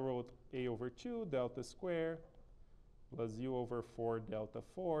 I wrote A over 2 delta square plus U over 4 delta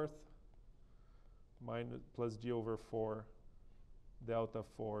fourth minus plus G over 4 delta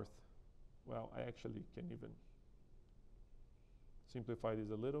fourth. Well, I actually can even simplify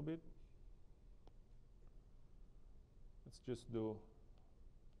this a little bit. Let's just do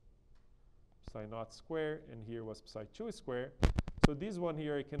psi naught square, and here was psi 2 square. So this one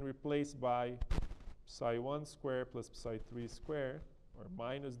here I can replace by psi 1 square plus psi 3 square, or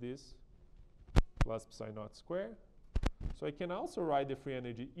minus this, plus psi naught square. So I can also write the free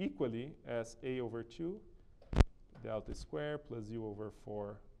energy equally as A over 2 delta square plus U over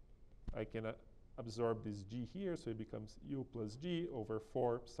 4. I can absorb this G here, so it becomes U plus G over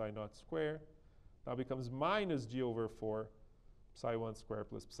 4 psi naught square. Now becomes minus G over 4 psi 1 square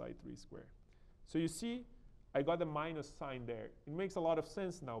plus psi 3 square. So you see, I got a minus sign there. It makes a lot of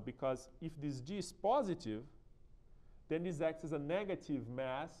sense now, because if this G is positive, then this acts as a negative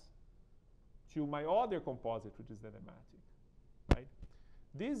mass to my other composite, which is the nematic, right?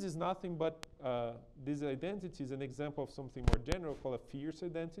 This is nothing but, this identity is an example of something more general called a fierce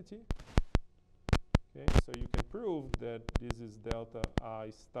identity. Okay, so you can prove that this is delta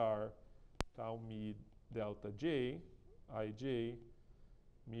I star tau mi delta j, ij,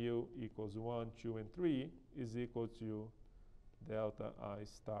 mu equals 1, 2, and 3 is equal to delta I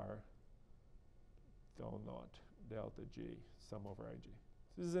star tau naught delta j sum over ij.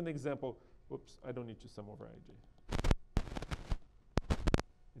 So this is an example. Oops, I don't need to sum over ij.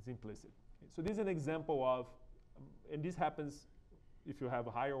 It's implicit. Okay, so this is an example of, and this happens if you have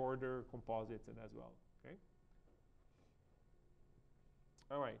higher order composites and as well. Okay.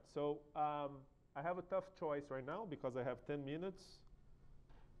 All right. So I have a tough choice right now because I have 10 minutes,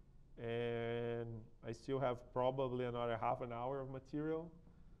 and I still have probably another half an hour of material.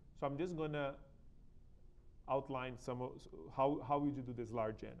 So I'm just going to outline some of how would you do this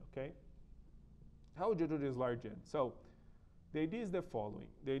large n, okay? How would you do this large n? So the idea is the following.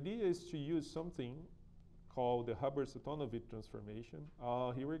 The idea is to use something called the Hubbard-Satonovich transformation.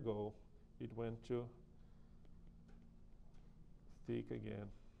 Oh, here we go. It went to thick again.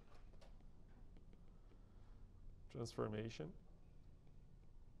 Transformation.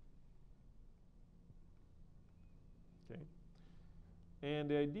 Okay. And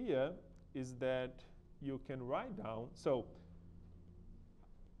the idea is that you can write down, so,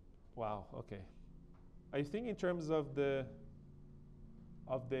 wow, okay. I think in terms of the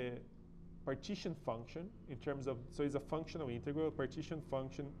partition function, in terms of, so it's a functional integral, partition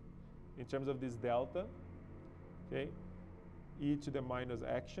function in terms of this delta, okay, e to the minus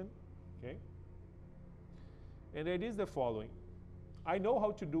action, okay. And it is the following. I know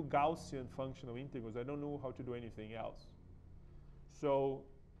how to do Gaussian functional integrals. I don't know how to do anything else. So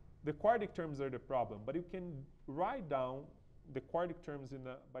the quartic terms are the problem, but you can write down the quartic terms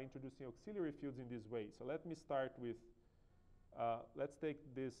by introducing auxiliary fields in this way. So let me start with, let's take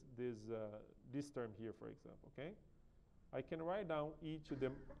this term here, for example, okay? I can write down e to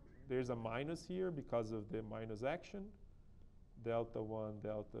the, there's a minus here because of the minus action, delta 1,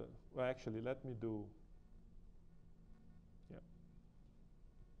 delta, well, actually, let me do, yeah,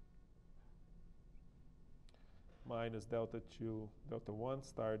 minus delta 2, delta 1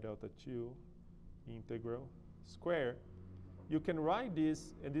 star delta 2 integral square. You can write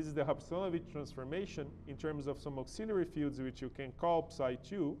this, and this is the Hubbard-Satonovich transformation in terms of some auxiliary fields which you can call psi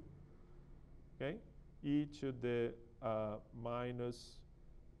 2, okay? E to the minus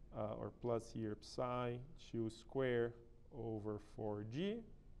or plus here psi 2 square over 4g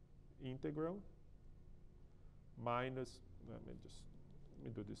integral minus, let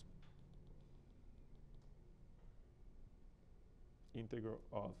me do this, integral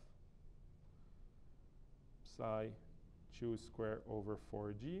of psi 2 square over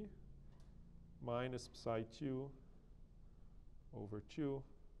 4g minus psi 2 over 2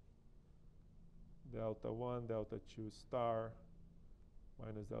 delta 1 delta 2 star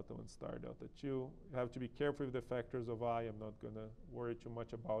minus delta 1 star delta 2. You have to be careful with the factors of I. I'm not going to worry too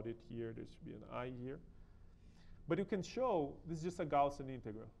much about it here. There should be an I here. But you can show this is just a Gaussian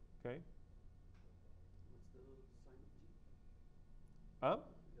integral, okay? What's the sign of g? Huh?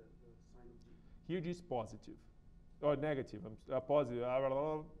 The sign of g? Here g is positive. Or negative. Positive.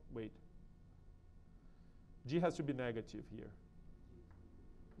 Wait. G has to be negative here.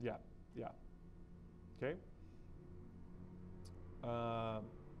 Yeah, yeah. Okay?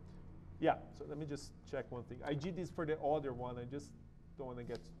 Yeah, so let me just check one thing. I did this for the other one. I just don't want to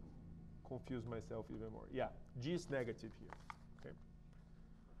get confuse myself even more. Yeah, G is negative here. Okay.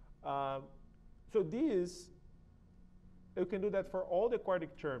 So this, you can do that for all the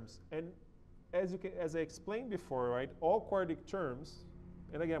quartic terms. And as I explained before, right, all quartic terms,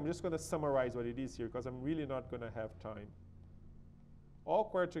 and again, I'm just going to summarize what it is here because I'm really not going to have time. All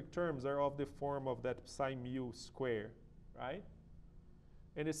quartic terms are of the form of that psi mu square, right?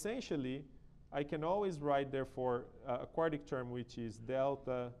 And essentially, I can always write, therefore, a quartic term which is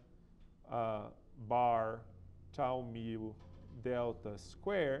delta bar tau mu delta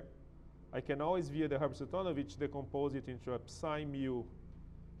square. I can always, via the Hubbard-Satonovich, decompose it into a psi mu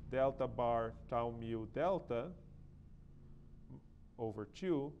delta bar tau mu delta over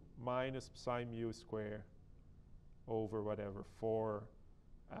 2 minus psi mu square over whatever, 4,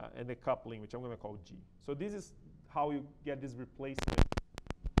 and the coupling, which I'm going to call G. So this is how you get this replacement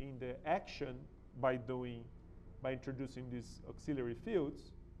in the action by introducing these auxiliary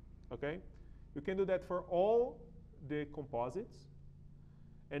fields, okay? You can do that for all the composites.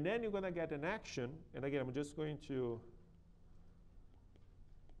 And then you're going to get an action, and again, I'm just going to,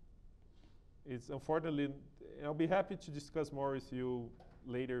 it's unfortunately, I'll be happy to discuss more with you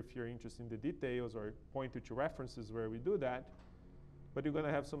later if you're interested in the details or point you to references where we do that. But you're going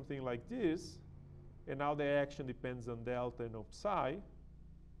to have something like this, and now the action depends on delta and on psi.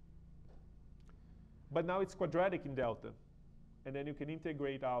 But now it's quadratic in delta. And then you can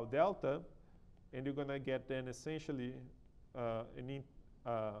integrate out delta, and you're going to get then essentially an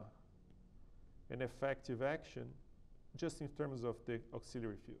effective action just in terms of the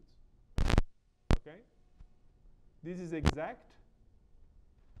auxiliary fields. Okay? This is exact.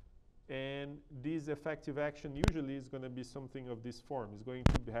 And this effective action usually is going to be something of this form. It's going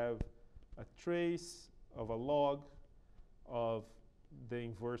to have a trace of a log of the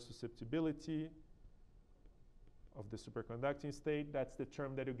inverse susceptibility of the superconducting state. That's the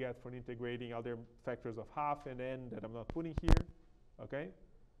term that you get for integrating other factors of half and n that I'm not putting here, okay?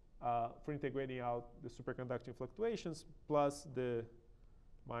 For integrating out the superconducting fluctuations plus the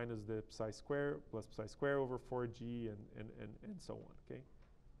minus the psi square plus psi square over 4g and so on, okay?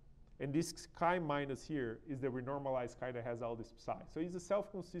 And this chi minus here is the renormalized chi that has all this psi. So it's a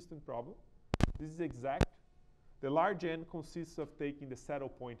self-consistent problem. This is exact. The large n consists of taking the saddle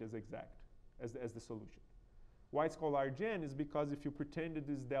point as exact, as the solution. Why it's called large n is because if you pretend that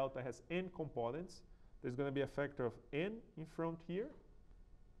this delta has n components, there's going to be a factor of n in front here.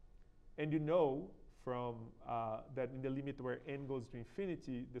 And you know from that in the limit where n goes to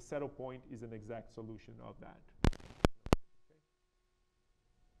infinity, the saddle point is an exact solution of that. Okay.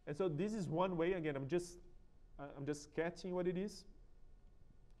 And so this is one way. Again, I'm just sketching what it is.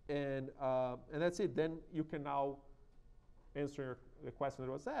 And that's it. Then you can now answer the question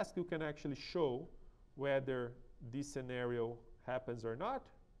that was asked. You can actually show whether this scenario happens or not,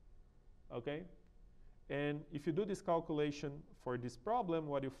 okay? And if you do this calculation for this problem,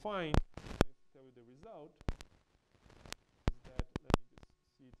 what you find, let me tell you the result, is that, let me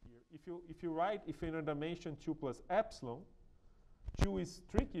just see it here. If you write, if in a dimension 2 plus epsilon, 2 is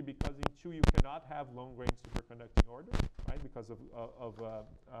tricky because in 2 you cannot have long-range superconducting order, right? Because of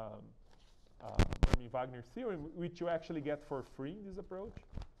Wagner theorem, which you actually get for free in this approach.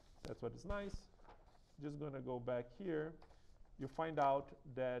 That's what is nice. Just going to go back here. You find out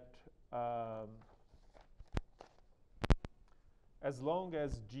that as long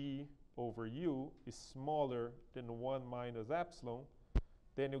as g over u is smaller than 1 minus epsilon,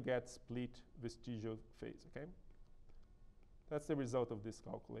 then you get split vestigial phase, okay? That's the result of this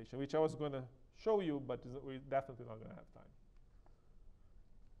calculation, which I was going to show you, but we're definitely not going to have time.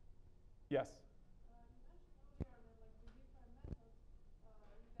 Yes? You mentioned earlier that like with different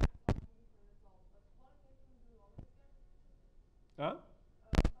methods, you get slightly different results, but qualitatively do you always get vestigial phase? Huh?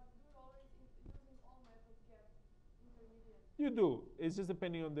 But do you always, using all methods, get intermediate? You do. It's just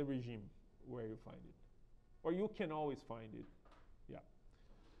depending on the regime where you find it. Or you can always find it. Yeah.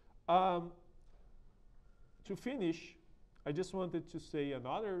 To finish, I just wanted to say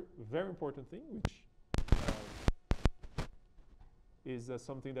another very important thing, which is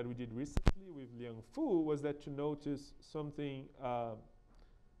something that we did recently with Liang Fu, was that to notice something,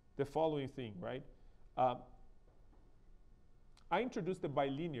 the following thing, right? I introduced the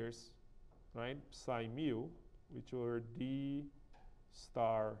bilinears, right? Psi mu, which were d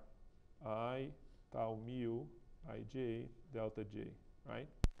star I, tau mu, ij, delta j, right?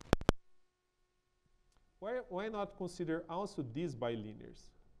 Why not consider also these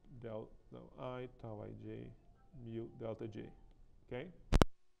bilinears? I, tau ij, mu, delta j, okay?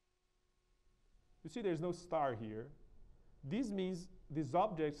 You see there's no star here. This means these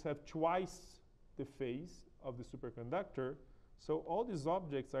objects have twice the phase of the superconductor, so all these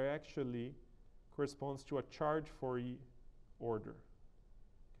objects are actually corresponds to a charge for E order,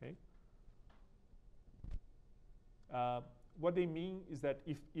 okay? What they mean is that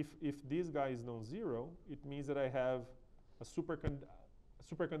if this guy is non-zero, it means that I have a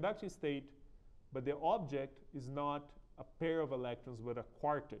superconducting state, but the object is not a pair of electrons, but a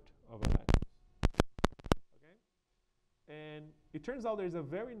quartet of electrons, okay? And it turns out there's a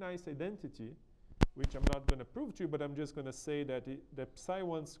very nice identity, which I'm not going to prove to you, but I'm just going to say that that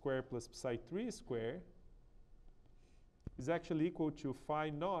psi1 square plus psi3 square is actually equal to phi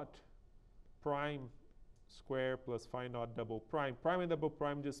naught prime square plus phi naught double prime. Prime and double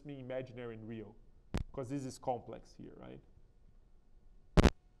prime just mean imaginary and real, because this is complex here, right?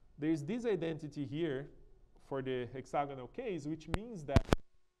 There's this identity here for the hexagonal case, which means that,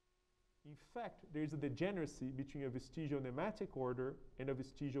 in fact, there's a degeneracy between a vestigial nematic order and a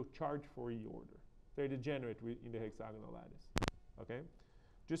vestigial charge for E order. They're degenerate in the hexagonal lattice, okay?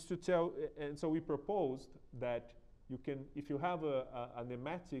 Just to tell, and so we proposed that you can, if you have a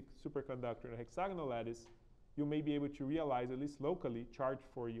nematic superconductor in a hexagonal lattice, you may be able to realize, at least locally, charge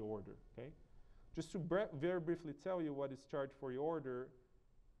for E order, okay? Just to very briefly tell you what is charge for E order,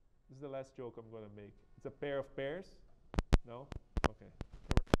 this is the last joke I'm going to make. It's a pair of pairs? No? Okay.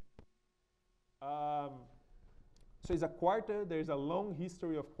 So it's a quartet. There's a long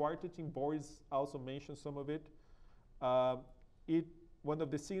history of quarteting. Boris also mentioned some of it. One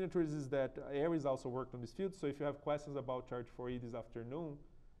of the signatures is that Aries also worked on this field. So if you have questions about charge for E this afternoon,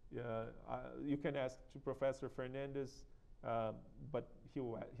 you can ask to Professor Fernandes, but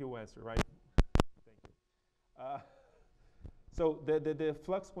he'll answer, right? Thank you. So the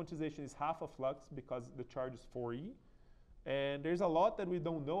flux quantization is half a flux because the charge is 4E. And there's a lot that we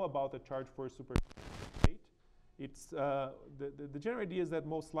don't know about the charge for a superconducting state. it's the general idea is that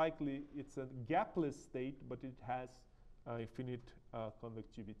most likely it's a gapless state, but it has infinite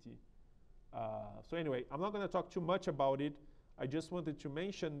conductivity. So anyway, I'm not going to talk too much about it. I just wanted to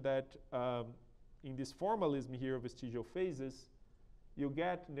mention that in this formalism here of vestigial phases, you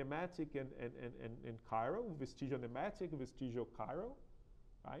get nematic and chiral, vestigial nematic, vestigial chiral,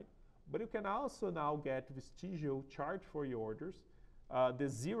 right? But you can also now get vestigial charge for E orders. The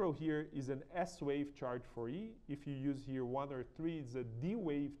 0 here is an S wave charge for E. If you use here 1 or 3, it's a D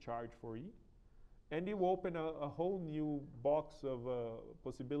wave charge for E. And you open a whole new box of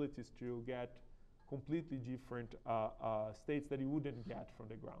possibilities to get completely different states that you wouldn't get from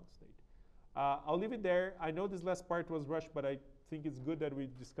the ground state. I'll leave it there. I know this last part was rushed, but I think it's good that we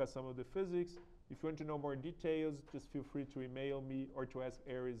discuss some of the physics. If you want to know more details, just feel free to email me or to ask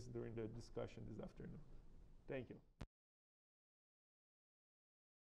Aries during the discussion this afternoon. Thank you.